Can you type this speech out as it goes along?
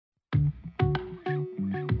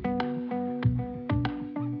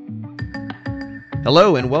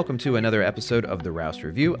Hello and welcome to another episode of the Rouse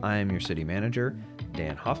Review. I am your city manager,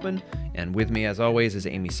 Dan Hoffman, and with me as always is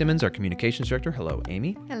Amy Simmons, our communications director. Hello,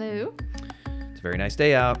 Amy. Hello. It's a very nice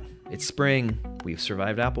day out. It's spring. We've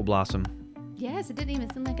survived apple blossom. Yes, it didn't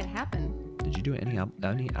even seem like it happened. Did you do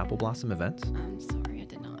any apple blossom events? I'm sorry, I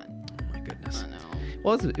did not. Oh my goodness. I know.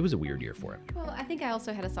 Well, it was a weird year for it. Well, I think I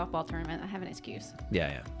also had a softball tournament. I have an excuse.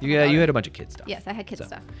 Yeah. You had a bunch of kid stuff. Yes, I had kid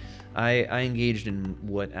stuff. I engaged in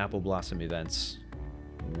what apple blossom events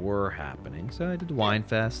were happening. So I did the Wine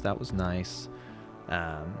Fest. That was nice.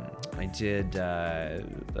 I did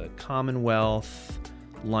the Commonwealth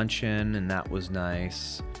luncheon, and that was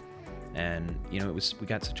nice. And we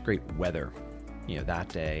got such great weather, that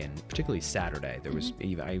day, and particularly Saturday. There was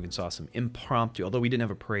I even saw some impromptu. Although we didn't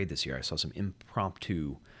have a parade this year, I saw some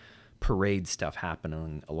impromptu parade stuff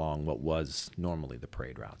happening along what was normally the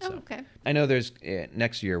parade route. So okay. I know there's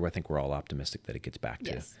next year. I think we're all optimistic that it gets back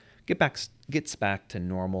to gets back to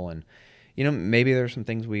normal, and maybe there's some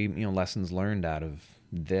things we lessons learned out of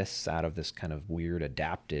this kind of weird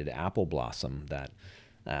adapted apple blossom that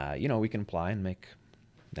we can apply and make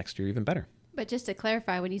next year even better. But just to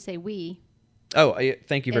clarify, when you say we,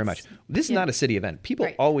 thank you very much. This is not a city event. People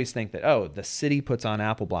always think that the city puts on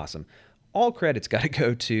apple blossom. All credit's got to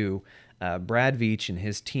go to Brad Veach and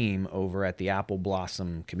his team over at the Apple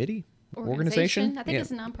Blossom Committee. Organization? I think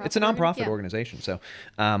it's a nonprofit. It's a nonprofit organization. So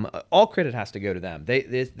all credit has to go to them.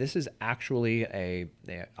 This is actually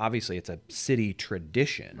obviously it's a city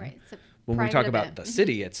tradition. Right. When we talk about the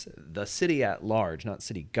city, it's the city at large, not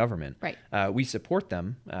city government. Right. We support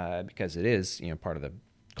them because it is part of the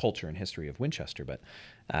culture and history of Winchester. But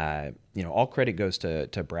all credit goes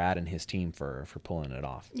to Brad and his team for pulling it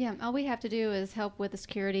off. Yeah. All we have to do is help with the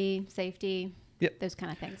security, safety, those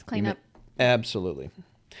kind of things. Clean up. Absolutely.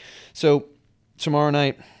 So tomorrow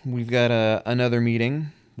night, we've got another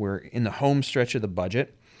meeting. We're in the home stretch of the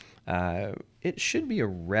budget. It should be a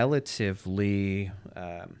relatively,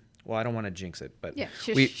 I don't want to jinx it, but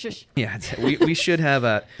shush. Yeah, we should have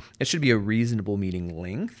it should be a reasonable meeting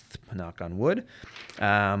length, knock on wood.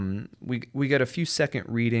 We got a few second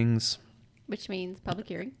readings. Which means public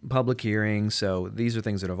hearing. Public hearings. So these are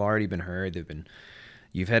things that have already been heard.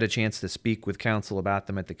 You've had a chance to speak with council about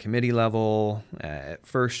them at the committee level, at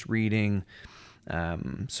first reading.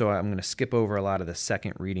 So I'm going to skip over a lot of the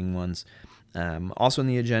second reading ones. Also on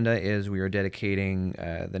the agenda is we are dedicating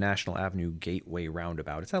the National Avenue Gateway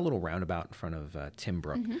Roundabout. It's that little roundabout in front of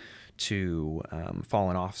Timbrook to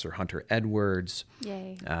fallen officer Hunter Edwards.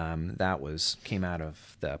 Yay. That came out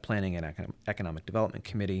of the Planning and Economic Development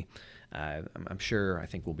Committee. I'm sure, I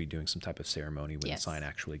think we'll be doing some type of ceremony when the sign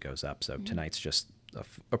actually goes up. So tonight's just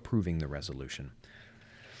approving the resolution.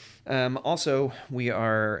 Also, we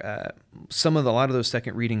are a lot of those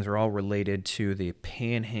second readings are all related to the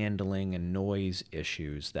panhandling and noise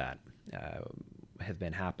issues that have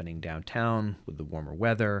been happening downtown with the warmer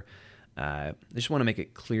weather. I just want to make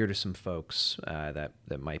it clear to some folks that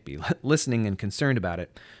might be listening and concerned about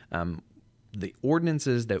it. The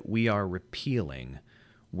ordinances that we are repealing,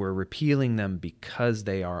 we're repealing them because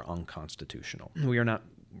they are unconstitutional. We are not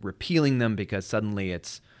repealing them because suddenly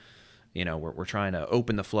it's, we're trying to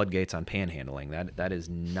open the floodgates on panhandling. That is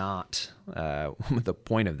not the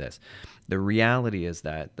point of this. The reality is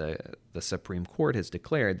that the Supreme Court has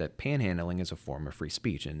declared that panhandling is a form of free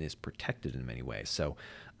speech and is protected in many ways. So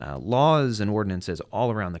laws and ordinances all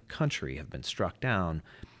around the country have been struck down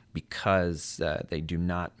because they do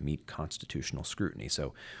not meet constitutional scrutiny.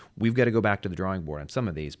 So we've got to go back to the drawing board on some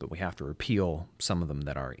of these, but we have to repeal some of them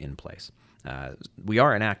that are in place. We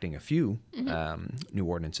are enacting a few new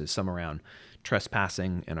ordinances, some around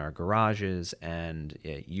trespassing in our garages and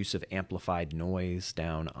use of amplified noise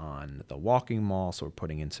down on the walking mall. So we're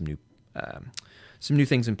putting in some new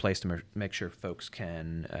things in place to make sure folks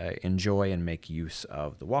can enjoy and make use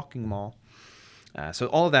of the walking mall. So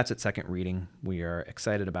all of that's at second reading. We are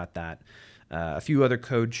excited about that. A few other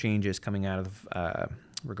code changes coming out of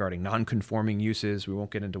regarding non-conforming uses. We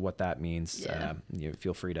won't get into what that means.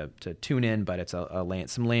 Feel free to tune in, but it's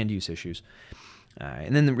some land use issues.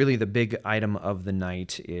 And then the big item of the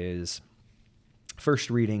night is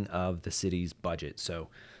first reading of the city's budget. So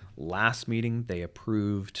last meeting, they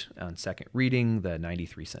approved on second reading the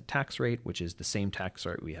 93-cent tax rate, which is the same tax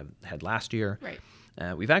rate we had last year. Right.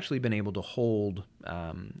 We've actually been able to hold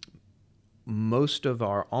almost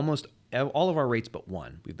all of our rates but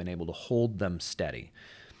one. We've been able to hold them steady.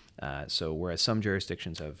 So whereas some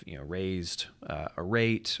jurisdictions have raised a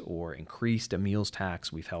rate or increased a meals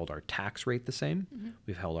tax, we've held our tax rate the same. Mm-hmm.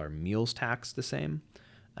 We've held our meals tax the same.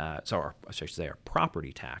 I should say our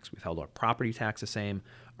property tax. We've held our property tax the same,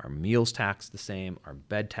 our meals tax the same, our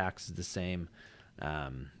bed tax is the same.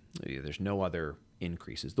 There's no other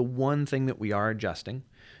increases. The one thing that we are adjusting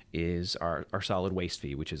is our solid waste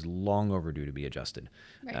fee, which is long overdue to be adjusted.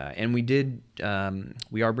 Right. And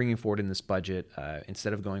we are bringing forward in this budget,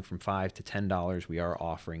 instead of going from $5 to $10, we are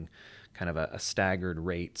offering kind of a staggered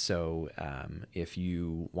rate. So if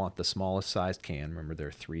you want the smallest sized can, remember there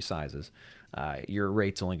are 3 sizes, your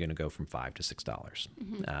rate's only going to go from $5 to $6.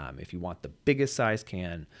 Mm-hmm. If you want the biggest size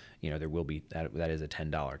can, there will be that is a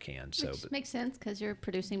 $10 can. So which makes sense because you're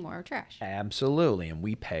producing more trash. Absolutely, and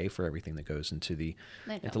we pay for everything that goes into the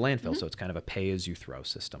landfill. Mm-hmm. So it's kind of a pay-as-you-throw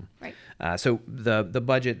system. Right. So the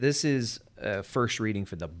budget. This is first reading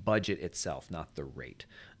for the budget itself, not the rate.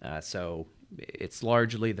 So it's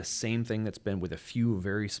largely the same thing that's been, with a few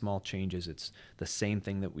very small changes. It's the same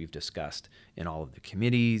thing that we've discussed in all of the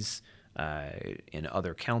committees, in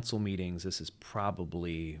other council meetings. This is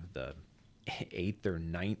probably the 8th or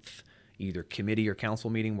 9th either committee or council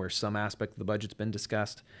meeting where some aspect of the budget's been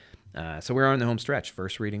discussed. So we're on the home stretch.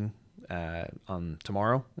 First reading on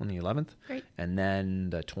tomorrow, on the 11th. Great. And then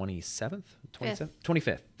the 25th,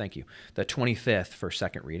 thank you. The 25th for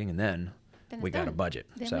second reading, and then we got a budget.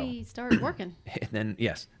 Then we start working. Then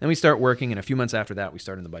we start working, and a few months after that, we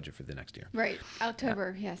start in the budget for the next year. Right,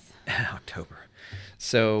 October, yes. October.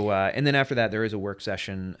 So, and then after that, there is a work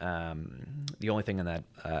session. The only thing on that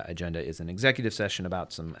agenda is an executive session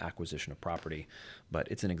about some acquisition of property, but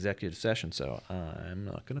it's an executive session, so I'm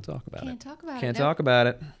not going to talk about it. Can't talk about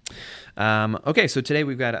it. Okay, so today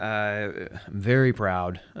we've got. I'm very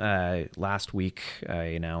proud. Last week I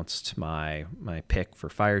announced my pick for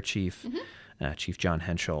fire chief. Mm-hmm. Chief Jon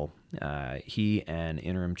Henschel. He and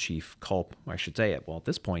interim Chief Culp, I should say it. Well, at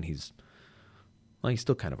this point, he's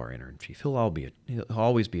still kind of our interim chief. He'll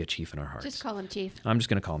always be a chief in our hearts. Just call him chief. I'm just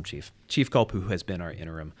going to call him chief. Chief Culp, who has been our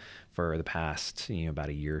interim for the past about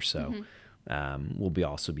a year or so, will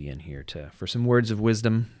also be in here for some words of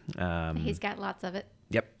wisdom. He's got lots of it.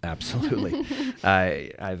 Yep, absolutely.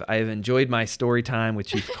 I've enjoyed my story time with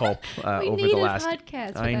Chief Culp over the last.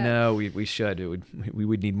 Podcast I know we should. We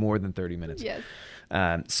would need more than 30 minutes. Yes.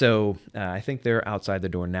 So I think they're outside the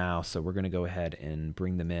door now. So we're going to go ahead and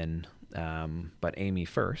bring them in. But Amy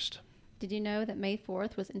first. Did you know that May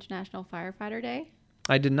 4th was International Firefighter Day?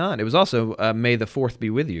 I did not. It was also May the 4th be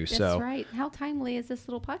with you. That's right. How timely is this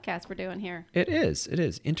little podcast we're doing here? It is.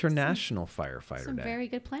 International Firefighter Day. Some very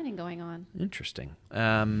good planning going on. Interesting.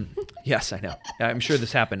 Yes, I know. I'm sure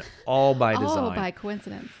this happened all by design. All by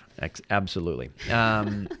coincidence. Absolutely.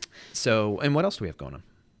 So, and what else do we have going on?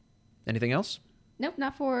 Anything else? Nope,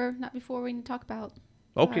 not before we talk about.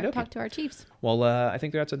 Talk to our chiefs. Well, I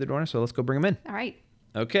think they're outside the door, so let's go bring them in. All right.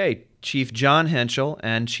 Okay, Chief Jon Henschel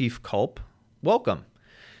and Chief Culp, welcome.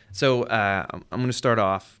 So I'm going to start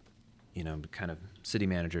off, kind of city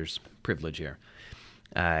manager's privilege here.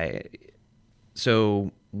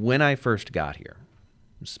 So when I first got here,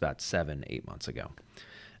 it was about 7-8 months ago,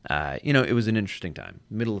 it was an interesting time.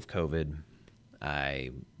 Middle of COVID, I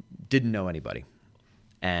didn't know anybody.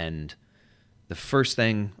 And the first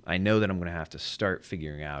thing I know that I'm going to have to start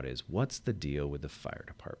figuring out is what's the deal with the fire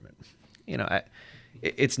department?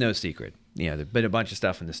 It's no secret. There's been a bunch of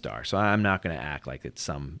stuff in the Star, so I'm not going to act like it's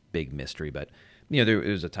some big mystery. But it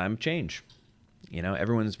was a time of change.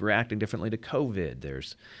 Everyone's reacting differently to COVID.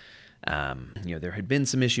 There's, there had been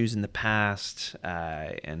some issues in the past,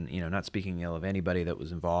 and not speaking ill of anybody that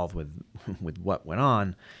was involved with what went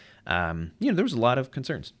on. There was a lot of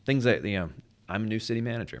concerns, things that I'm a new city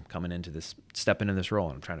manager. I'm coming stepping into this role,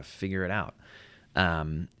 and I'm trying to figure it out.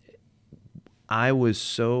 I was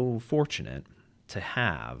so fortunate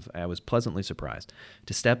I was pleasantly surprised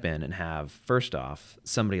to step in and have, first off,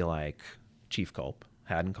 somebody like Chief Culp,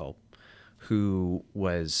 Haddon Culp, who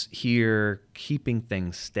was here keeping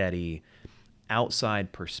things steady,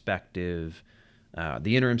 outside perspective.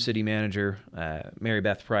 The interim city manager, Mary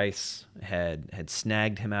Beth Price, had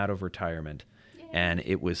snagged him out of retirement. Yay. And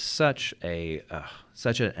it was such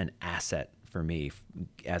an asset for me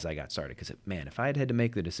as I got started. Because, man, if I had to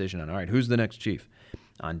make the decision on, all right, who's the next chief?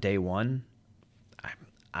 On day one,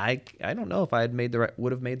 I don't know if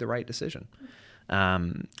would have made the right decision.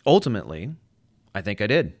 Ultimately, I think I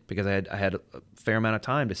did, because I had a fair amount of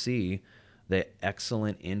time to see the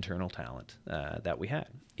excellent internal talent that we had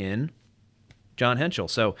in Jon Henschel.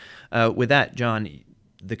 So with that, Jon,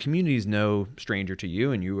 the community is no stranger to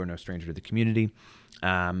you, and you are no stranger to the community.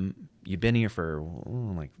 You've been here for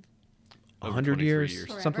 100 years,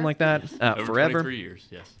 something like that. Yes. Over Forever. 23 years,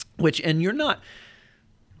 yes. And you're not.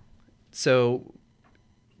 So,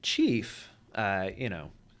 Chief,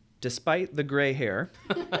 despite the gray hair,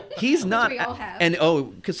 he's not. Which we all have. And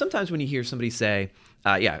because sometimes when you hear somebody say,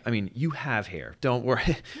 "Yeah, I mean, you have hair. Don't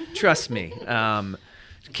worry, trust me.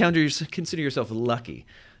 Consider yourself lucky."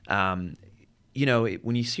 You know,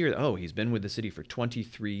 when you hear, "Oh, he's been with the city for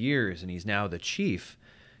 23 years and he's now the chief,"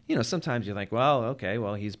 you know, sometimes you're like, "Well, okay,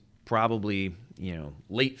 well, he's probably, you know,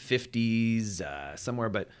 late 50s somewhere,"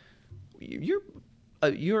 but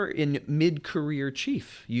you're in mid-career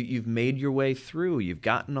chief. You've made your way through. You've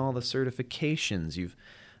gotten all the certifications.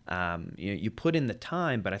 You put in the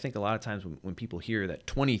time. But I think a lot of times when people hear that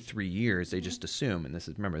 23 years, they just assume, and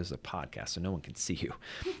remember, this is a podcast, so no one can see you.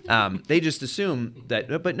 They just assume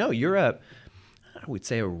that. But no, you're I would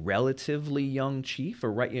say a relatively young chief.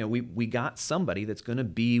 Or right, you know, we got somebody that's going to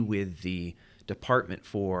be with the department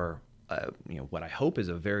for you know, what I hope is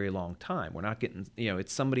a very long time. We're not getting, you know,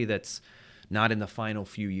 it's somebody that's not in the final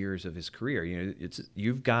few years of his career. You know,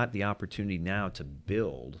 you've got the opportunity now to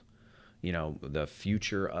build, you know, the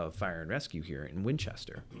future of fire and rescue here in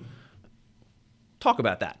Winchester. Talk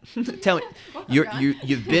about that. Tell me,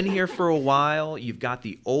 you've been here for a while. You've got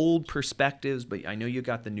the old perspectives, but I know you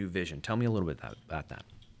got the new vision. Tell me a little bit about that.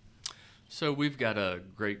 So we've got a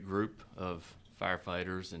great group of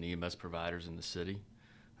firefighters and EMS providers in the city.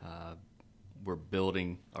 We're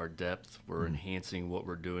building our depth. We're enhancing what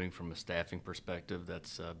we're doing from a staffing perspective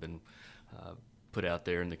that's been put out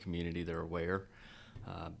there in the community. They're aware.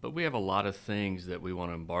 But we have a lot of things that we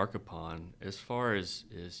want to embark upon as far as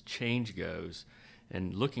change goes.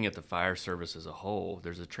 And looking at the fire service as a whole,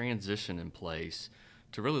 there's a transition in place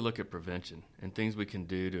to really look at prevention and things we can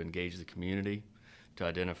do to engage the community, to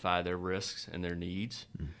identify their risks and their needs.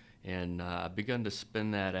 And I've begun to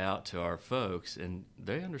spin that out to our folks, and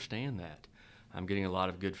they understand that. I'm getting a lot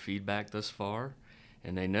of good feedback thus far,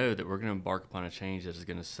 and they know that we're going to embark upon a change that is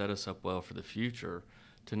going to set us up well for the future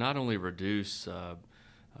to not only reduce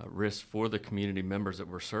risk for the community members that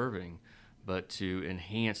we're serving, but to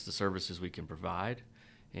enhance the services we can provide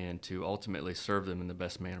and to ultimately serve them in the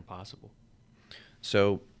best manner possible.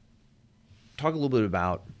 So talk a little bit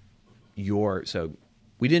about so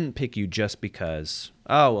we didn't pick you just because,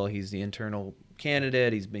 oh, well, he's the internal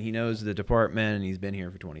candidate, he knows the department, and he's been here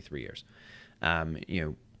for 23 years. You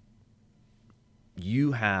know,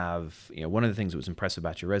 you have, you know, one of the things that was impressive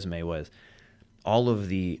about your resume was all of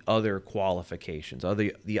the other qualifications,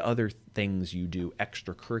 the other things you do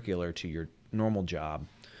extracurricular to your normal job.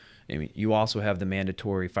 I mean, you also have the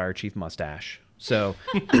mandatory fire chief mustache. So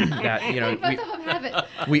that, you know, both of them have it.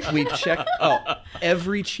 We check. Oh,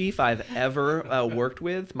 every chief I've ever worked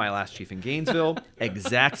with, my last chief in Gainesville,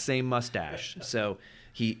 exact same mustache. So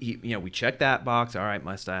he you know, we check that box. All right,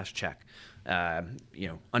 mustache, check. You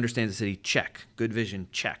know, understands the city, check. Good vision,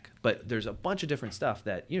 check. But there's a bunch of different stuff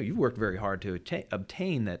that, you know, you worked very hard to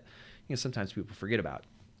obtain that, you know, sometimes people forget about.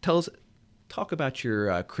 Talk about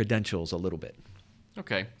your credentials a little bit.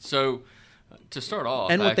 Okay, so to start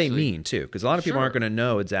off, and what they mean too, because a lot of people aren't Sure. going to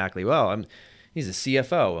know exactly. Well, he's a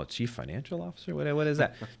CFO, well, chief financial officer. What is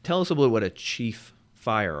that? Tell us a little bit what a chief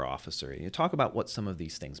fire officer. You talk about what some of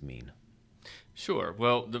these things mean. Sure.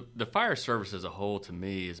 Well, the fire service as a whole, to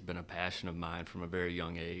me, has been a passion of mine from a very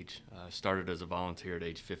young age. Started as a volunteer at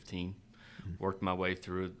age 15, worked my way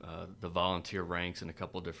through the volunteer ranks in a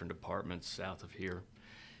couple of different departments south of here,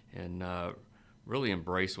 and really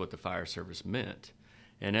embraced what the fire service meant.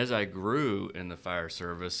 And as I grew in the fire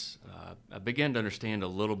service, I began to understand a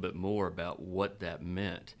little bit more about what that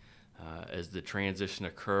meant. As the transition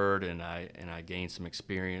occurred and I gained some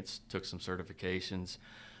experience, took some certifications,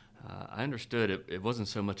 I understood it wasn't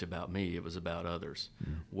so much about me, it was about others,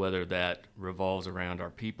 whether that revolves around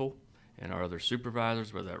our people and our other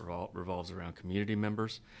supervisors, whether that revolves around community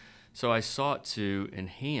members. So I sought to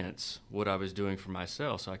enhance what I was doing for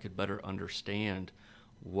myself so I could better understand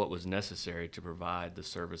what was necessary to provide the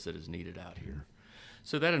service that is needed out here.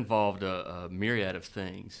 So that involved a myriad of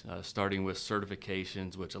things, starting with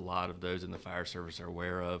certifications, which a lot of those in the fire service are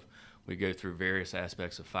aware of. We go through various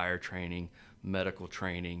aspects of fire training, medical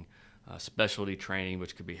training, specialty training,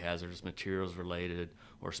 which could be hazardous materials related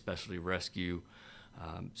or specialty rescue.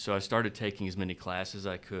 So I started taking as many classes as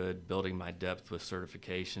I could, building my depth with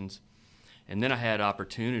certifications. And then I had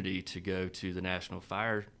opportunity to go to the National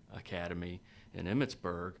Fire Academy in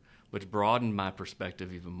Emmitsburg, which broadened my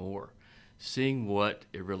perspective even more. Seeing what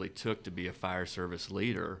it really took to be a fire service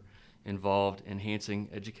leader involved enhancing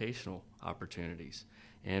educational opportunities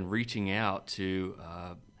and reaching out to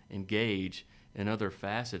engage in other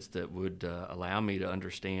facets that would allow me to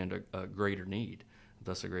understand a greater need,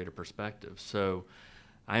 thus a greater perspective. So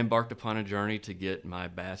I embarked upon a journey to get my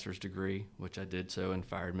bachelor's degree, which I did so in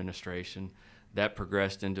fire administration. that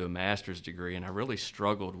progressed into a master's degree, and I really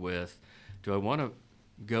struggled with, do I want to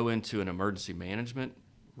go into an emergency management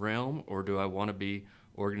realm, or do I want to be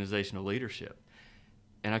organizational leadership?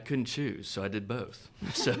 And I couldn't choose, so I did both.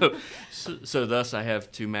 So thus I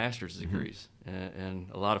have 2 master's degrees. And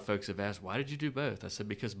a lot of folks have asked, why did you do both? I said,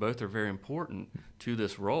 because both are very important to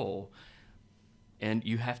this role, and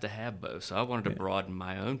you have to have both. So I wanted to broaden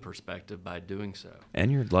my own perspective by doing so.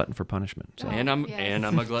 And you're a glutton for punishment. So. And I'm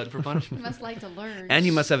a glutton for punishment. You must like to learn. And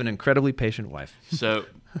you must have an incredibly patient wife. So,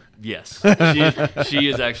 yes, she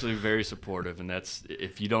is actually very supportive, and that's,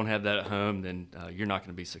 if you don't have that at home, then you're not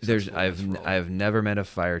going to be successful. I've never met a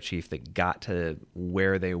fire chief that got to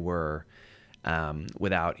where they were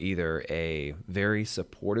without either a very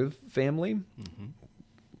supportive family,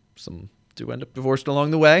 some do end up divorced along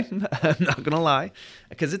the way. I'm not going to lie,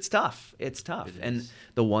 because it's tough. And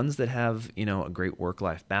the ones that have, a great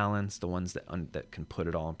work-life balance, the ones that can put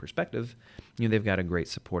it all in perspective, they've got a great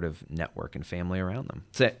supportive network and family around them.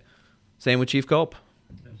 Same with Chief Culp.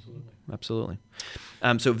 Absolutely.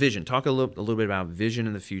 So vision. Talk a little bit about vision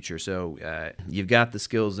in the future. So you've got the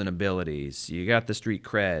skills and abilities. You got the street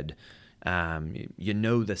cred.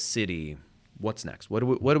 The city. What's next? What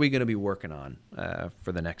are we going to be working on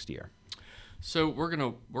for the next year? So we're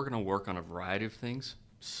gonna work on a variety of things.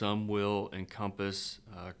 Some will encompass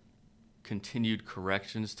continued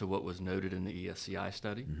corrections to what was noted in the ESCI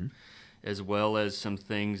study, as well as some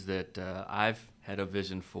things that I've had a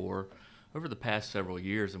vision for over the past several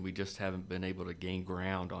years, and we just haven't been able to gain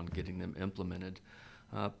ground on getting them implemented.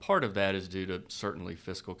 Part of that is due to certainly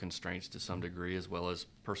fiscal constraints to some degree, as well as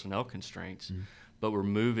personnel constraints. But we're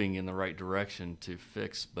moving in the right direction to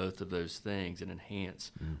fix both of those things and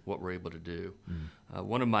enhance what we're able to do.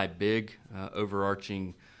 One of my big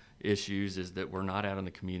overarching issues is that we're not out in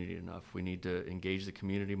the community enough. We need to engage the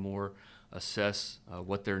community more, assess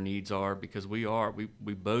what their needs are, because we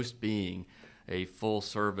boast being a full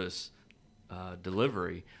service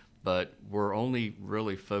delivery, but we're only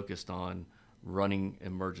really focused on running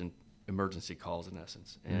emergency calls in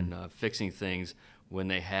essence, and fixing things when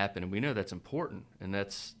they happen. And we know that's important, and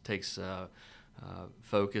that takes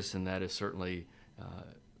focus, and that is certainly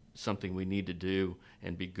something we need to do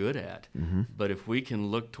and be good at. But if we can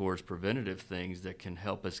look towards preventative things that can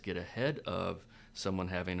help us get ahead of someone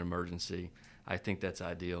having an emergency, I think that's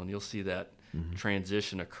ideal. And you'll see that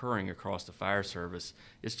transition occurring across the fire service.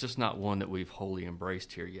 It's just not one that we've wholly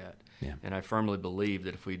embraced here yet. And I firmly believe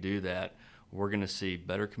that if we do that, we're going to see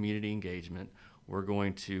better community engagement. We're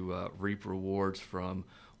going to reap rewards from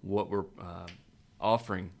what we're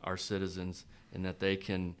offering our citizens, and that they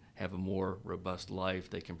can have a more robust life.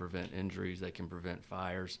 They can prevent injuries. They can prevent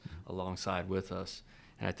fires alongside with us.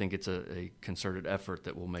 And I think it's a concerted effort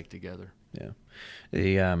that we'll make together.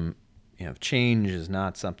 The change is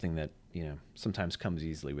not something that sometimes comes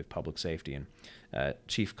easily with public safety. And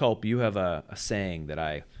Chief Culp, you have a saying that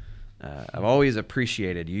I've always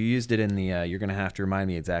appreciated. You used it in the, you're going to have to remind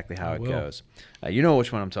me exactly how it goes. You know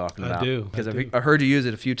which one I'm talking about. I do. Because I've heard you use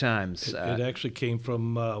it a few times. It actually came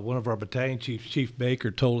from one of our battalion chiefs. Chief Baker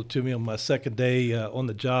told it to me on my second day on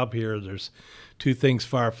the job here. There's 2 things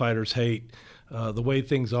firefighters hate: the way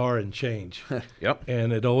things are and change. Yep.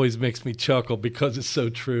 And it always makes me chuckle because it's so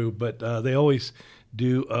true. But they always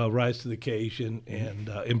do rise to the occasion and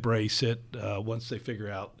embrace it once they figure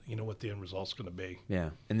out, what the end result's going to be. Yeah,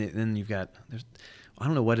 and then you've got, I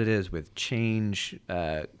don't know what it is with change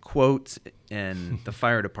quotes and the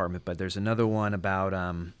fire department, but there's another one about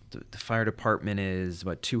the fire department is,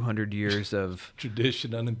 200 years of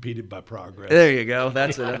tradition unimpeded by progress. There you go.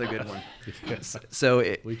 That's another good one. Yes. So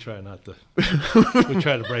we try not to. We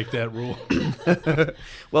try to break that rule.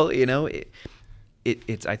 Well,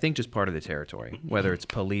 it's I think just part of the territory, whether it's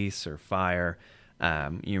police or fire.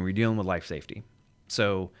 We're dealing with life safety.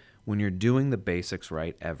 So when you're doing the basics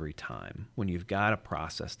right every time, when you've got a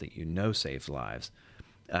process that saves lives,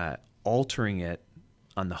 altering it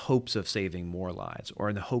on the hopes of saving more lives or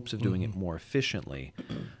in the hopes of doing it more efficiently,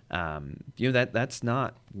 that's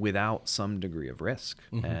not without some degree of risk.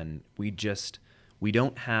 And we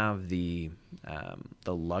don't have the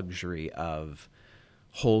luxury of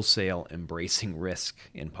wholesale embracing risk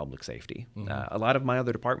in public safety. A lot of my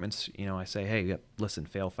other departments, I say, hey, listen,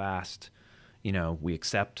 fail fast. We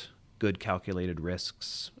accept good calculated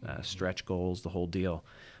risks, stretch goals, the whole deal.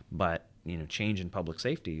 But, change in public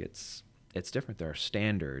safety, it's different. There are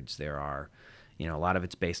standards. There are, a lot of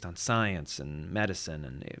it's based on science and medicine.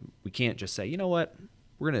 And we can't just say, we're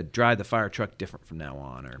going to drive the fire truck different from now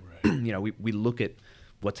on. Or, right. We look at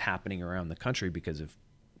what's happening around the country, because if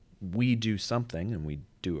we do something and we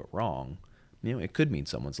do it wrong, it could mean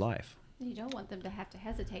someone's life. You don't want them to have to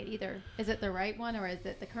hesitate either. Is it the right one or is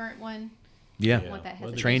it the current one? Yeah, You don't want that well,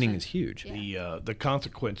 hesitation. training is huge. Yeah. The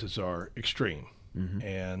consequences are extreme,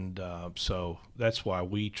 and so that's why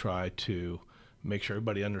we try to make sure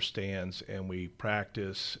everybody understands, and we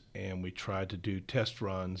practice, and we try to do test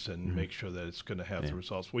runs and make sure that it's going to have the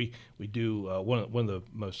results. We do one of the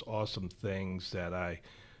most awesome things that I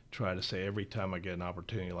try to say every time I get an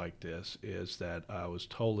opportunity like this is that I was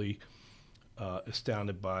totally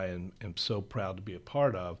astounded by and am so proud to be a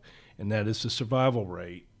part of, and that is the survival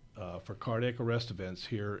rate for cardiac arrest events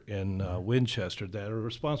here in Winchester that are a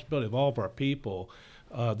responsibility of all of our people,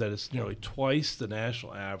 that is nearly twice the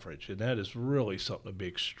national average, and that is really something to be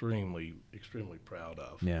extremely, extremely proud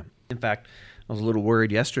of. Yeah. In fact, I was a little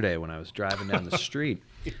worried yesterday when I was driving down the street,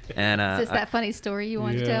 and Is this that funny story you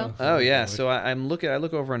wanted to tell? oh yeah, so I look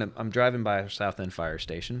over and I'm driving by South End Fire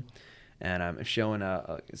Station, and I'm showing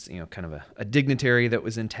kind of a dignitary that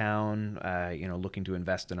was in town, looking to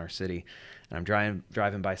invest in our city. And I'm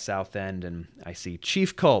driving by South End, and I see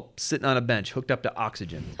Chief Culp sitting on a bench hooked up to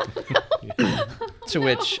oxygen. To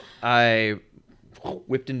which I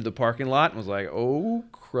whipped into the parking lot and was like, "Oh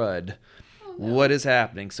crud, what is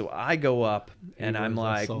happening?" So I go up and I'm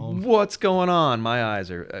like, "What's going on?" My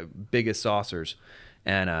eyes are big as saucers,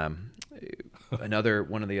 and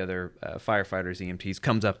one of the other firefighters, EMTs,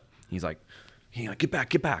 comes up. He's like, get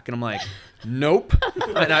back. And I'm like, nope.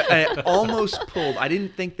 And I almost pulled. I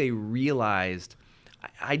didn't think they realized.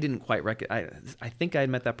 I didn't quite recognize. I think I had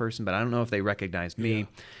met that person, but I don't know if they recognized me. Yeah.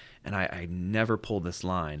 And I never pulled this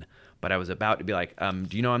line. But I was about to be like,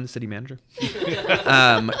 do you know I'm the city manager?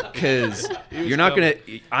 Because you're not going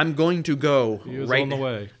to, I'm going to go he was right on the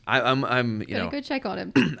way. I'm Go check on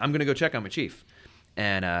him. I'm going to go check on my chief.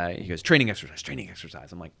 And he goes, training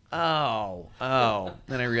exercise. I'm like, oh.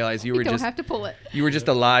 Then I realized you were don't just have to pull it. You were just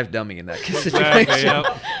a live dummy in that situation. Exactly, yep.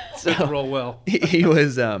 So didn't roll well. He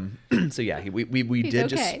was so yeah, we He's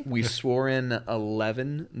did okay. we swore in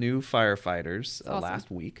 11 new firefighters Awesome. last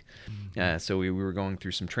week. So we were going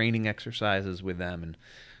through some training exercises with them,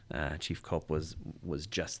 and Chief Culp was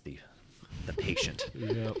just the patient,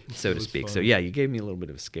 Yep, so to speak. fun. So yeah, you gave me a little bit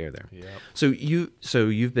of a scare there. Yep. So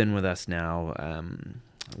you've been with us now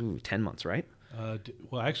 10 months, right?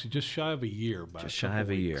 Well, actually, just shy of a year. By Just shy of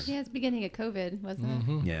a year. Yeah, it's beginning of COVID, wasn't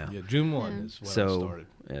it? Yeah. Yeah, June 1 is when I started.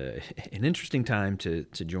 An interesting time to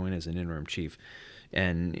join as an interim chief,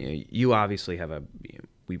 and you obviously have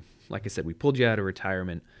like I said, we pulled you out of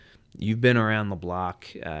retirement. You've been around the block.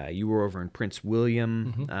 You were over in Prince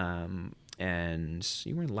William, and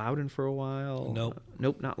you were in Loudoun for a while.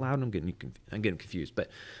 Nope, not Loudoun. I'm getting confused. But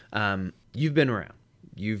you've been around.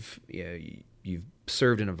 You've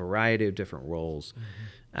served in a variety of different roles.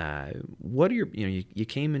 What are you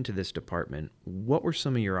came into this department. What were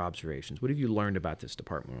some of your observations? What have you learned about this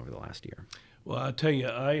department over the last year? Well, I'll tell you,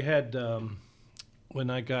 I had, when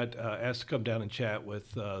I got asked to come down and chat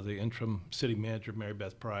with the interim city manager, Mary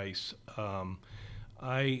Beth Price,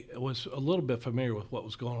 I was a little bit familiar with what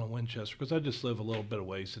was going on in Winchester because I just live a little bit of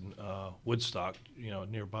ways in Woodstock,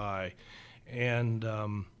 nearby. And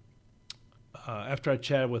after I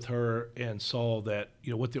chatted with her and saw that,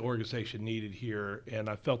 what the organization needed here, and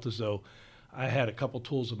I felt as though I had a couple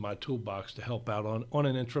tools in my toolbox to help out on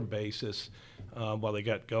an interim basis while they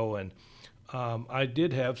got going. I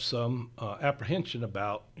did have some apprehension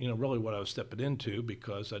about, really what I was stepping into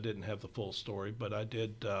because I didn't have the full story, but I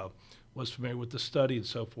was familiar with the study and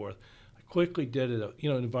so forth. I quickly did an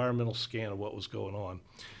environmental scan of what was going on.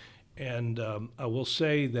 And I will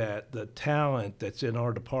say that the talent that's in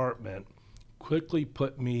our department quickly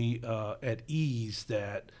put me at ease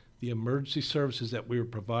that the emergency services that we were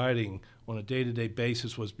providing on a day-to-day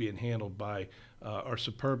basis was being handled by our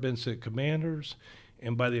superb incident commanders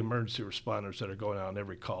and by the emergency responders that are going out on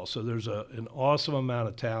every call. So there's an awesome amount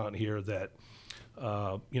of talent here that,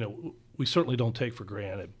 we certainly don't take for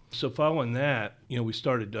granted. So following that, we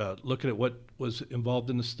started looking at what was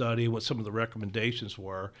involved in the study, what some of the recommendations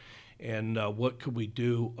were, and what could we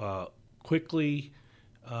do quickly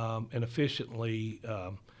and efficiently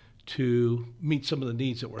to meet some of the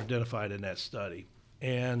needs that were identified in that study.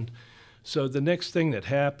 And so the next thing that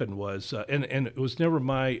happened was, and it was never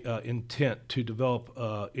my intent to develop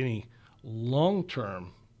any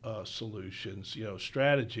long-term solutions,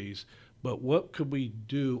 strategies, but what could we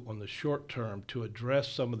do on the short term to address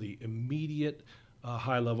some of the immediate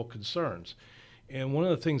high-level concerns? And one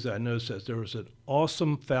of the things that I noticed is there was an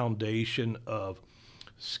awesome foundation of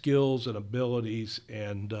skills and abilities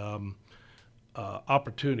and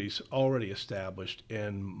opportunities already established,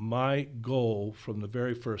 and my goal from the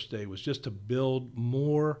very first day was just to build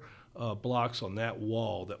more blocks on that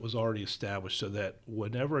wall that was already established, so that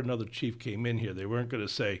whenever another chief came in here, they weren't going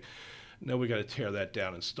to say, no, we got to tear that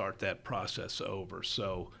down and start that process over.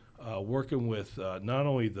 So working with not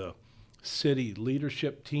only the city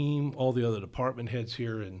leadership team, all the other department heads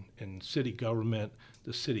here in city government,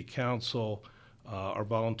 the city council, our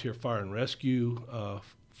volunteer fire and rescue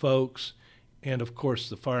folks, and of course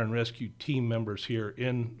the fire and rescue team members here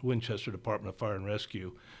in Winchester Department of Fire and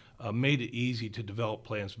Rescue, made it easy to develop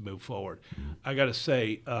plans to move forward. I got to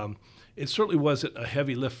say, it certainly wasn't a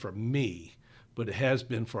heavy lift for me, but it has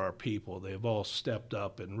been for our people. They've all stepped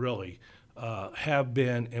up and really have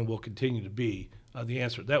been and will continue to be the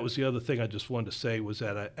answer. That was the other thing I just wanted to say, was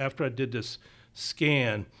that after I did this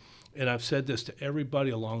scan, and I've said this to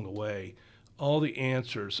everybody along the way, all the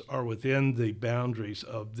answers are within the boundaries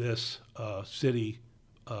of this city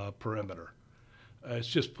perimeter. It's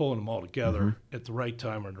just pulling them all together at the right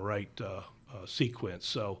time or in the right sequence.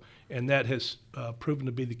 So, and that has proven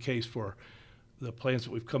to be the case for the plans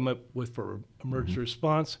that we've come up with for emergency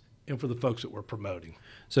response and for the folks that we're promoting.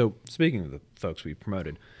 So, speaking of the folks we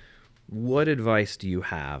promoted, what advice do you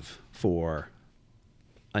have for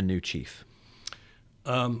a new chief?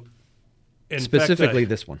 Specifically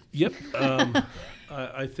this one. Yep.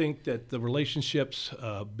 I think that the relationships,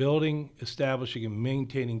 building, establishing, and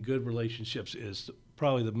maintaining good relationships is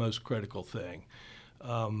probably the most critical thing.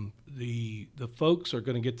 The folks are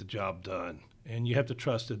going to get the job done, and you have to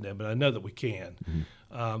trust in them, and I know that we can.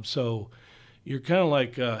 So you're kind of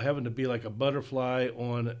like having to be like a butterfly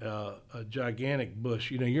on a gigantic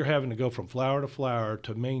bush. You know, you're having to go from flower to flower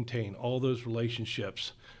to maintain all those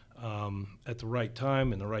relationships at the right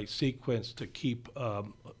time and the right sequence to keep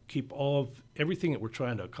all of everything that we're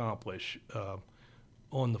trying to accomplish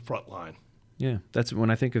on the front line. Yeah, that's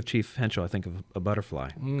when I think of Chief Henschel, I think of a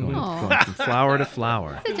butterfly going from flower to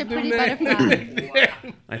flower. Such a pretty butterfly.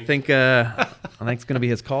 I think it's going to be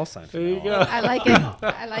his call sign. There you go. I like it.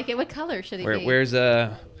 I like it. What color should he be? Where's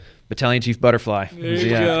Battalion Chief Butterfly? There you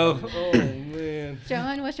go. Oh man.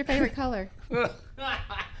 John, what's your favorite color?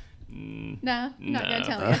 No, I'm not going to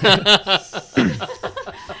tell me.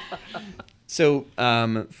 So,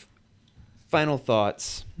 final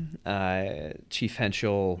thoughts, Chief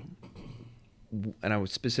Henschel, and I would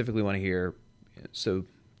specifically want to hear, so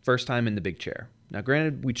first time in the big chair. Now,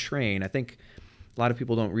 granted, we train. I think a lot of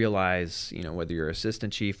people don't realize, whether you're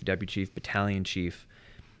assistant chief, deputy chief, battalion chief,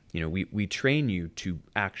 we train you to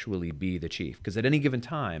actually be the chief, because at any given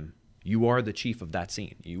time, you are the chief of that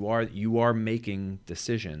scene. You are making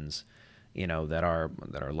decisions, that are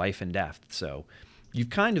life and death. So you've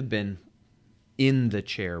kind of been in the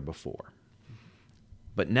chair before,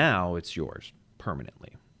 but now it's yours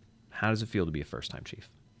permanently. How does it feel to be a first-time chief?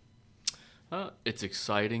 It's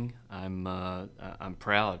exciting. I'm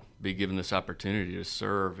proud to be given this opportunity to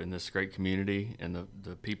serve in this great community and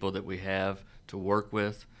the people that we have to work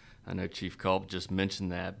with. I know Chief Culp just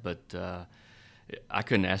mentioned that, but I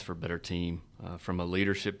couldn't ask for a better team. From a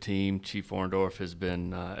leadership team, Chief Orndorff has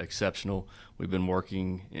been exceptional. We've been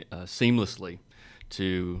working seamlessly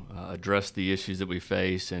to address the issues that we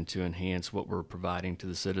face and to enhance what we're providing to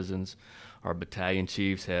the citizens. Our battalion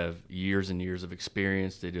chiefs have years and years of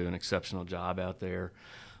experience. They do an exceptional job out there.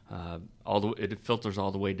 It filters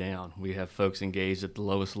all the way down. We have folks engaged at the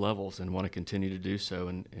lowest levels and want to continue to do so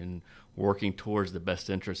and working towards the best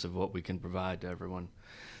interests of what we can provide to everyone.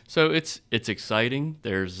 So it's exciting.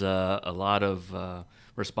 There's a lot of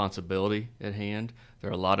responsibility at hand. There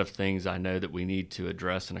are a lot of things I know that we need to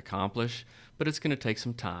address and accomplish, but it's going to take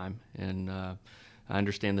some time, and I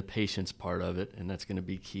understand the patience part of it, and that's going to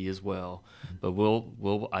be key as well. But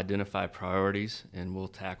we'll identify priorities, and we'll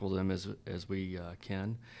tackle them as we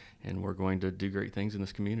can, and we're going to do great things in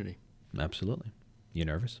this community. Absolutely. You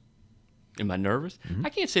nervous? Am I nervous? Mm-hmm. I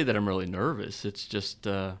can't say that I'm really nervous. It's just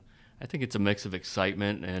I think it's a mix of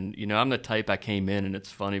excitement, and I'm the type. I came in, and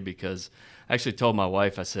it's funny because I actually told my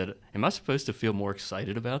wife, I said, am I supposed to feel more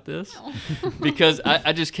excited about this? No. Because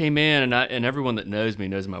I just came in, and everyone that knows me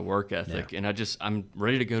knows my work ethic, and I'm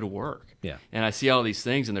ready to go to work. Yeah. And I see all these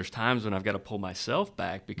things, and there's times when I've got to pull myself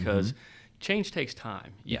back because change takes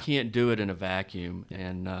time. You can't do it in a vacuum,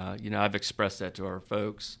 and I've expressed that to our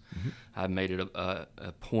folks. I've made it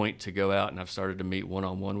a point to go out, and I've started to meet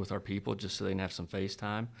one-on-one with our people just so they can have some face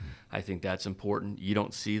time. I think that's important. You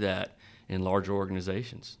don't see that in larger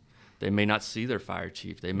organizations. They may not see their fire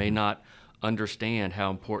chief. They may not understand how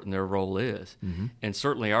important their role is. And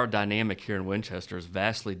certainly our dynamic here in Winchester is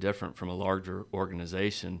vastly different from a larger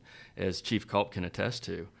organization, as Chief Culp can attest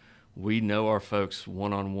to. we know our folks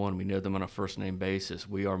one-on-one. We know them on a first-name basis.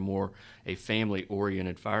 We are more a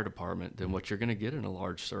family-oriented fire department than what you're going to get in a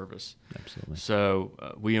large service. Absolutely.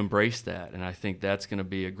 So we embrace that, and I think that's going to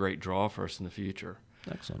be a great draw for us in the future.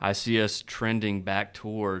 Excellent. I see us trending back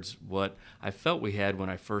towards what I felt we had when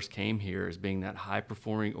I first came here as being that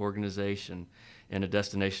high-performing organization in a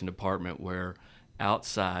destination department where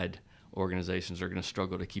outside organizations are going to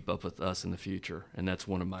struggle to keep up with us in the future, and that's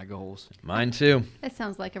one of my goals. Mine too. That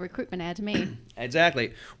sounds like a recruitment ad to me.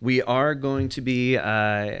 Exactly. We are going to be,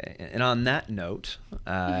 and on that note,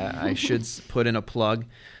 I should put in a plug.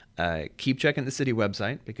 Keep checking the city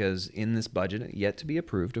website, because in this budget, yet to be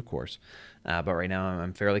approved, of course, but right now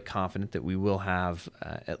I'm fairly confident that we will have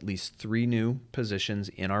at least 3 new positions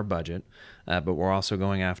in our budget, but we're also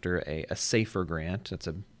going after a SAFER grant. It's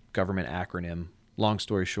a government acronym. Long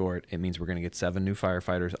story short, it means we're going to get 7 new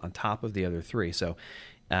firefighters on top of the other 3. So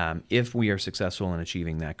if we are successful in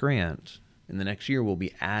achieving that grant, in the next year we'll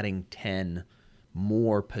be adding 10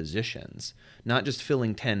 more positions, not just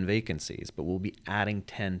filling 10 vacancies, but we'll be adding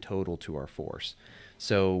 10 total to our force.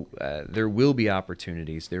 So there will be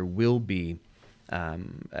opportunities. There will be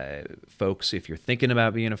folks, if you're thinking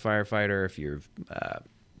about being a firefighter, if you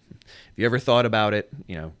ever thought about it,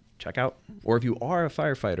 check out, or if you are a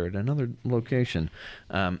firefighter at another location,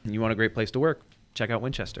 you want a great place to work, check out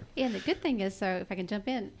Winchester. Yeah, and the good thing is, so if I can jump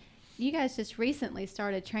in, you guys just recently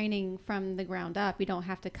started training from the ground up. You don't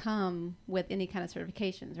have to come with any kind of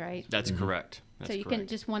certifications, right? That's correct. So you can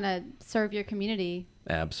just want to serve your community.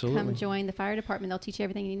 Absolutely. Come join the fire department. They'll teach you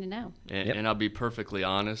everything you need to know. And I'll be perfectly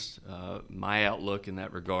honest. My outlook in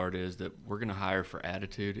that regard is that we're going to hire for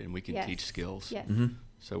attitude, and we can teach skills. Yes. Mm-hmm.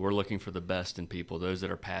 So we're looking for the best in people, those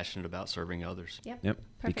that are passionate about serving others. Yep. Be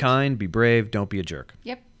Perfect. kind, be brave, don't be a jerk.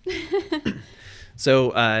 Yep.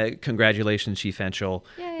 So congratulations, Chief Henschel,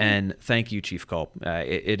 Yay. and thank you, Chief Culp.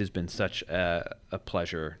 It has been such a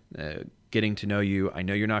pleasure getting to know you. I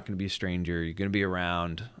know you're not going to be a stranger. You're going to be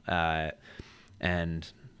around,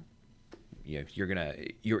 and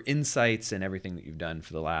your insights and everything that you've done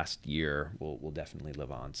for the last year will definitely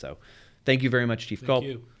live on. So thank you very much, Chief Culp.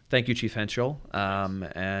 Thank you. Thank you, Chief Henschel,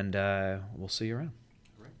 and we'll see you around.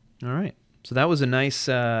 All right. So that was a nice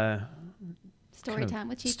Story time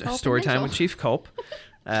with Chief Culp. Story time with Chief Culp.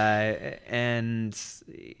 And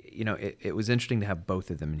it was interesting to have both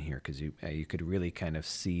of them in here, because you could really kind of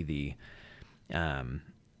see the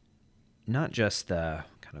not just the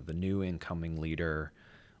kind of the new incoming leader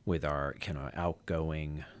with our kind of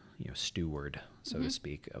outgoing steward, so to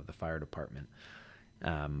speak, of the fire department,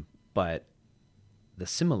 but the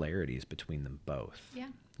similarities between them both. Yeah.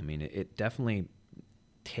 I mean, it definitely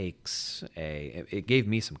it gave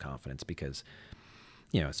me some confidence, because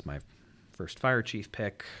it's my first fire chief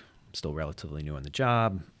pick. I'm still relatively new on the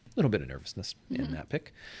job. A little bit of nervousness in that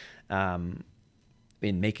pick, in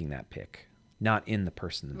making that pick, not in the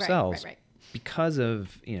person themselves. Right. Because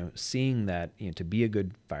of seeing that to be a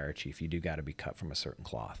good fire chief, you do got to be cut from a certain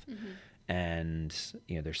cloth, and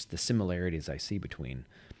there's the similarities I see between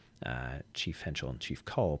Chief Henschel and Chief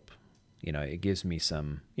Culp. It gives me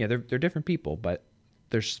some. They're different people, but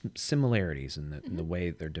there's similarities in the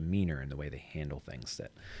way their demeanor and the way they handle things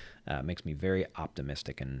that makes me very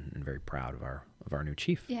optimistic and very proud of our new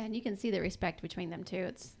chief. Yeah, and you can see the respect between them too.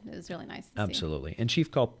 It's really nice to see. Absolutely. And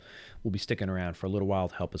Chief Culp will be sticking around for a little while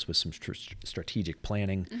to help us with some strategic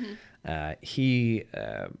planning. He,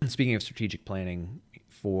 speaking of strategic planning,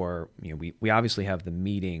 we obviously have the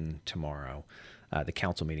meeting tomorrow. The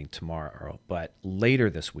council meeting tomorrow, but later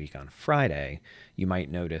this week on Friday, you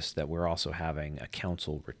might notice that we're also having a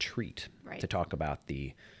council retreat to talk about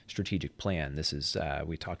the strategic plan. This is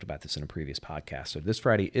we talked about this in a previous podcast. So this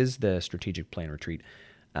Friday is the strategic plan retreat.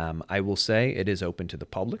 I will say it is open to the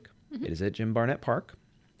public. It is at Jim Barnett Park.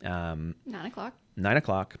 9 o'clock. 9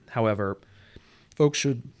 o'clock. However, folks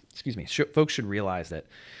should realize that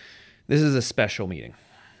this is a special meeting.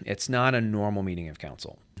 It's not a normal meeting of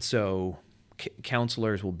council. So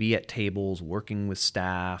counselors will be at tables working with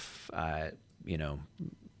staff,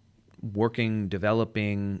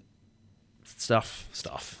 developing stuff.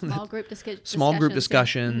 Small group discussions. Small group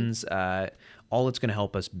discussions. All it's going to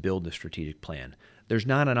help us build the strategic plan.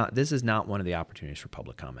 This is not one of the opportunities for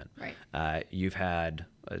public comment. Right. You've had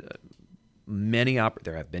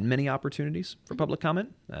there have been many opportunities for public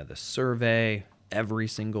comment. The survey, every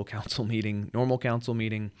single council meeting, normal council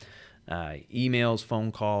meeting. Emails,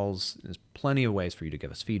 phone calls. There's plenty of ways for you to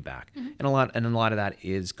give us feedback, and a lot of that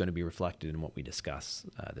is going to be reflected in what we discuss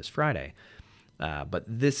this Friday. But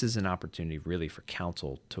this is an opportunity really for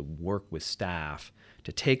council to work with staff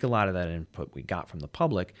to take a lot of that input we got from the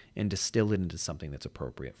public and distill it into something that's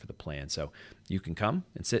appropriate for the plan. So you can come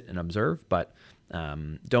and sit and observe, but I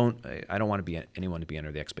don't want anyone to be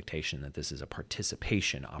under the expectation that this is a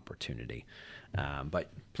participation opportunity.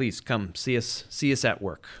 But please come see us at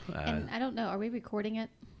work. And I don't know, are we recording it?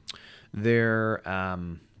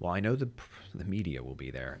 Well, I know the media will be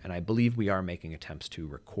there, and I believe we are making attempts to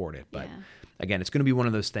record it. But again, it's going to be one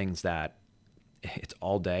of those things that it's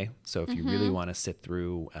all day. So if you really want to sit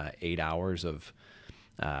through 8 hours of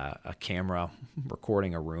a camera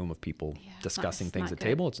recording a room of people discussing things at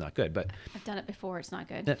table, it's not good. But I've done it before. It's not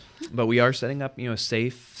good. But we are setting up, a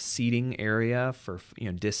safe seating area for,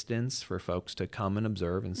 distance for folks to come and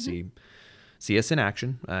observe and see us in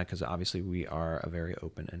action, because obviously we are a very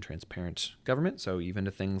open and transparent government. So even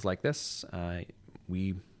to things like this,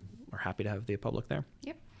 we are happy to have the public there.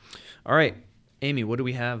 Yep. All right, Amy, what do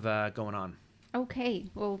we have going on? Okay.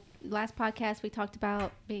 Well, last podcast we talked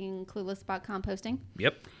about being clueless about composting.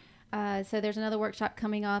 Yep. So there's another workshop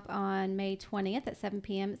coming up on May 20th at 7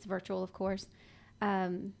 p.m. It's virtual, of course.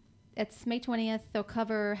 It's May 20th. They'll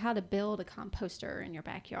cover how to build a composter in your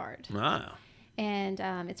backyard. Wow. And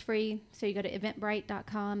it's free. So you go to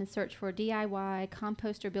eventbrite.com and search for DIY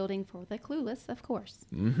composter building for the clueless, of course.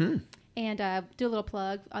 Mm-hmm. And do a little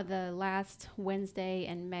plug. On the last Wednesday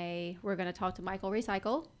in May, we're going to talk to Michael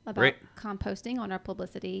Recycle about composting on our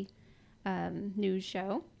publicity news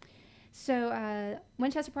show. So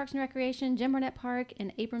Winchester Parks and Recreation, Jim Burnett Park,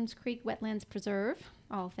 and Abrams Creek Wetlands Preserve,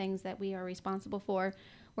 all things that we are responsible for,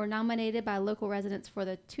 were nominated by local residents for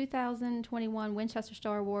the 2021 Winchester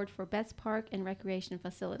Star Award for Best Park and Recreation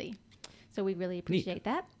Facility. So we really appreciate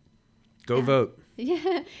that. Go vote.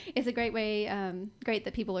 Yeah, it's a great way, great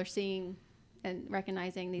that people are seeing and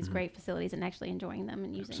recognizing these great facilities and actually enjoying them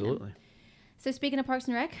and using them. So speaking of Parks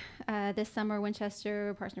and Rec, this summer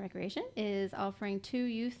Winchester Parks and Recreation is offering 2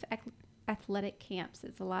 youth athletic camps.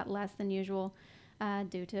 It's a lot less than usual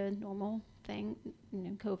due to normal thing,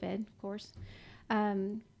 COVID, of course.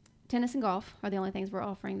 Tennis and golf are the only things we're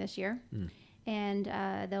offering this year. And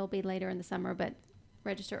they'll be later in the summer, but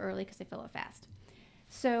register early because they fill up fast.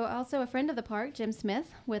 So also a friend of the park, Jim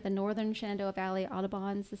Smith, with the Northern Shenandoah Valley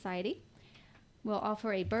Audubon Society, will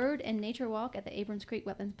offer a bird and nature walk at the Abrams Creek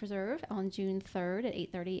Wetlands Preserve on June 3rd at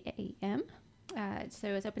 8:30 a.m. So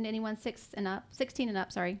it's open to anyone 16 and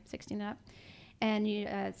up. And you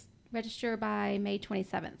register by May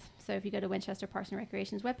 27th. So if you go to Winchester Parks and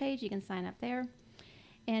Recreation's webpage, you can sign up there.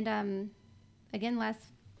 And again, last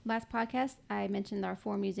podcast, I mentioned our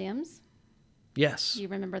 4 museums. Yes. Do you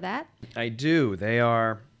remember that? I do. They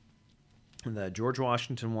are the George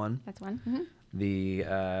Washington one. That's one. Mm-hmm.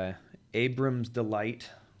 The Abrams Delight.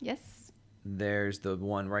 Yes. There's the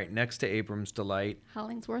one right next to Abrams Delight.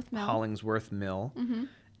 Hollingsworth Mill. Mm-hmm.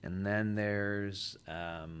 And then there's,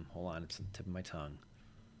 hold on, it's on the tip of my tongue.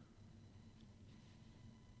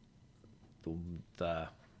 The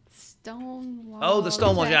Stonewall. Oh, the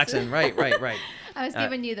Stonewall Jackson. Right. I was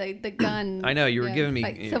giving you the gun. I know, you were giving me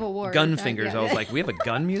like Civil War gun fingers. Yeah. I was like, we have a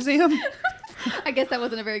gun museum? I guess that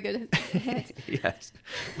wasn't a very good hint. Yes.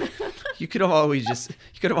 You could have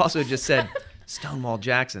also just said Stonewall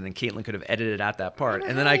Jackson, and Caitlin could have edited out that part. Right.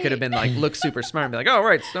 And then I could have been like, look super smart and be like, oh,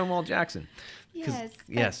 right, Stonewall Jackson. Yes.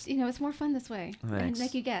 It's more fun this way. Thanks. And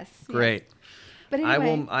make you guess. Great. Yes. But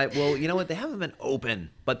anyway, well, you know what? They haven't been open,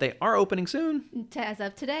 but they are opening soon. As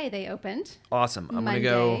of today, they opened. Awesome. I'm going to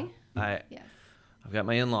go. Yes. I've got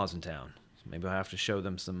my in-laws in town. So maybe I'll have to show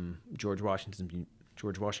them some George Washington's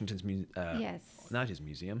yes. Not his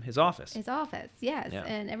museum, his office. His office, yes. Yeah.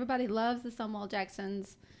 And everybody loves the Stonewall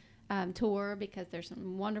Jackson's tour because there's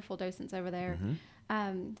some wonderful docents over there.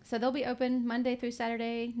 Mm-hmm. So they'll be open Monday through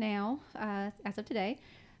Saturday now, as of today,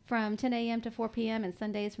 from 10 a.m. to 4 p.m. and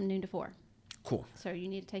Sundays from noon to 4. Cool. So you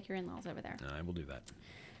need to take your in-laws over there. I will do that.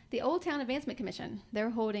 The Old Town Advancement Commission,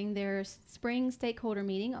 they're holding their spring stakeholder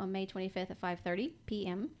meeting on May 25th at 5:30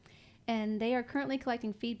 p.m. And they are currently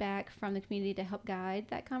collecting feedback from the community to help guide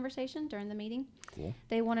that conversation during the meeting. Cool.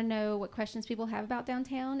 They want to know what questions people have about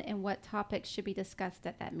downtown and what topics should be discussed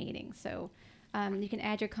at that meeting. So you can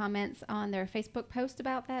add your comments on their Facebook post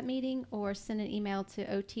about that meeting or send an email to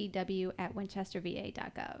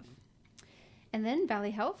otw@winchesterva.gov. And then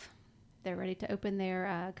Valley Health. They're ready to open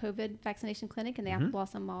their COVID vaccination clinic in the Apple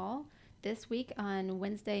Blossom Mall this week on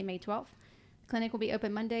Wednesday, May 12th. The clinic will be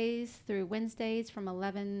open Mondays through Wednesdays from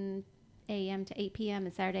 11 a.m. to 8 p.m.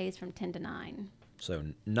 and Saturdays from 10 to 9. So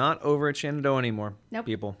not over at Shenandoah anymore,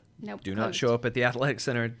 people. Nope. Do not show up at the Athletic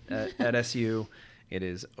Center at SU. It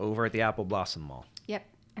is over at the Apple Blossom Mall. Yep.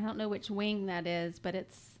 I don't know which wing that is, but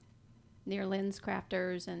it's near Lynn's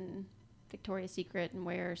Crafters and Victoria's Secret and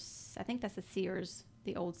Wares. I think that's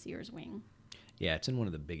the old Sears wing. Yeah, it's in one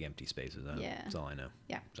of the big empty spaces. That's all I know.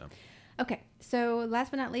 Yeah. So. Okay, so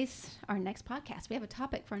last but not least, our next podcast. We have a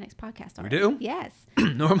topic for our next podcast already. We do? Yes.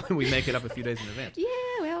 Normally we make it up a few days in advance. Yeah,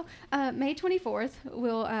 well, May 24th,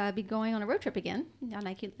 we'll be going on a road trip again. I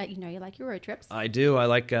like you like your road trips. I do. I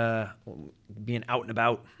like being out and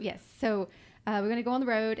about. Yes, so we're going to go on the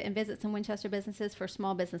road and visit some Winchester businesses for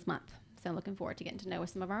Small Business Month. So I'm looking forward to getting to know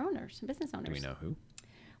some of our owners, some business owners. Do we know who?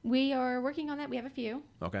 We are working on that. We have a few.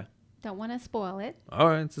 Okay. Don't want to spoil it. All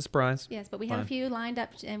right, it's a surprise. Yes, but we have a few lined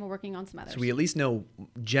up, and we're working on some others. So we at least know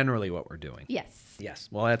generally what we're doing. Yes. Yes.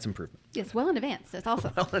 Well, that's improvement. Yes, well in advance. That's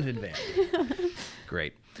awesome. Well in advance.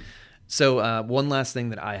 Great. So one last thing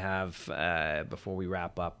that I have before we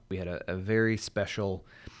wrap up. We had a very special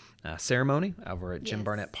ceremony over at Jim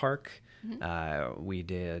Barnett Park. Mm-hmm. We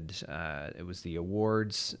did, it was the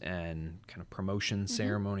awards and kind of promotion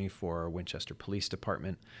ceremony for Winchester Police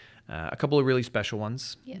Department. A couple of really special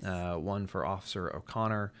ones. Yes. One for Officer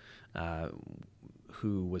O'Connor,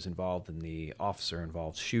 who was involved in the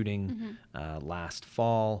officer-involved shooting last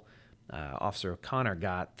fall. Officer O'Connor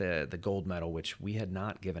got the gold medal, which we had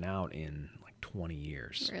not given out in like 20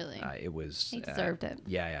 years. Really? It was... He deserved it.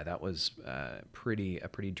 Yeah, that was a pretty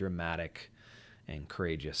dramatic and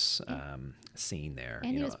courageous scene there.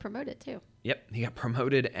 And he was promoted, too. Yep, he got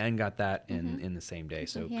promoted and got that in the same day.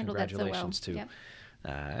 So congratulations to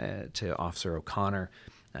Officer O'Connor.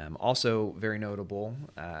 Also very notable,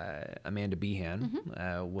 Amanda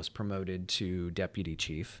Behan was promoted to Deputy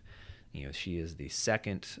Chief. She is the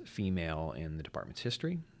second female in the department's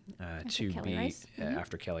history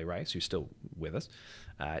after Kelly Rice, who's still with us,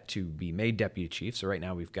 to be made Deputy Chief. So right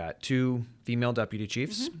now we've got 2 female Deputy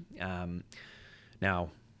Chiefs.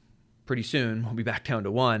 Now, pretty soon we'll be back down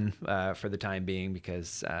to 1 for the time being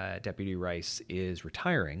because Deputy Rice is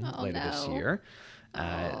retiring later this year.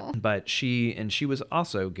 But she was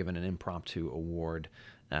also given an impromptu award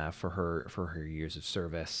for her years of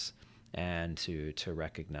service and to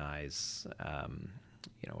recognize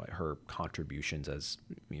her contributions as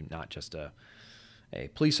not just a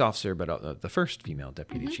police officer, but the first female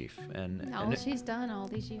deputy chief, and she's done all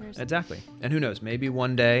these years. Exactly, and who knows? Maybe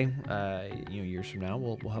one day, years from now,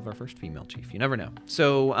 we'll have our first female chief. You never know.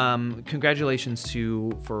 So, congratulations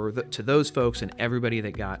to those folks and everybody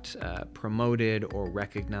that got promoted or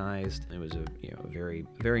recognized. It was a very,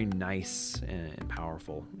 very nice and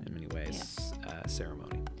powerful in many ways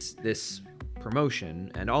ceremony. This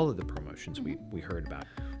promotion and all of the promotions we heard about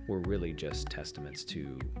were really just testaments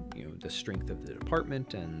to the strength of the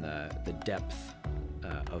department and the depth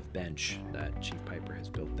of bench that Chief Piper has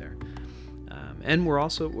built there. And we're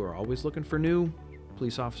always looking for new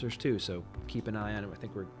police officers too. So keep an eye on it. I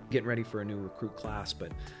think we're getting ready for a new recruit class,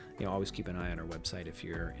 but always keep an eye on our website if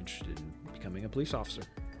you're interested in becoming a police officer.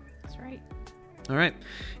 That's right. All right.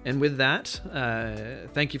 And with that,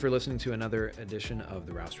 thank you for listening to another edition of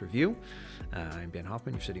the Rouse Review. I'm Ben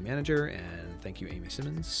Hoffman, your city manager, and thank you, Amy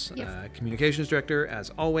Simmons, Communications Director,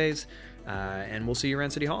 as always. And we'll see you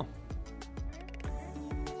around City Hall.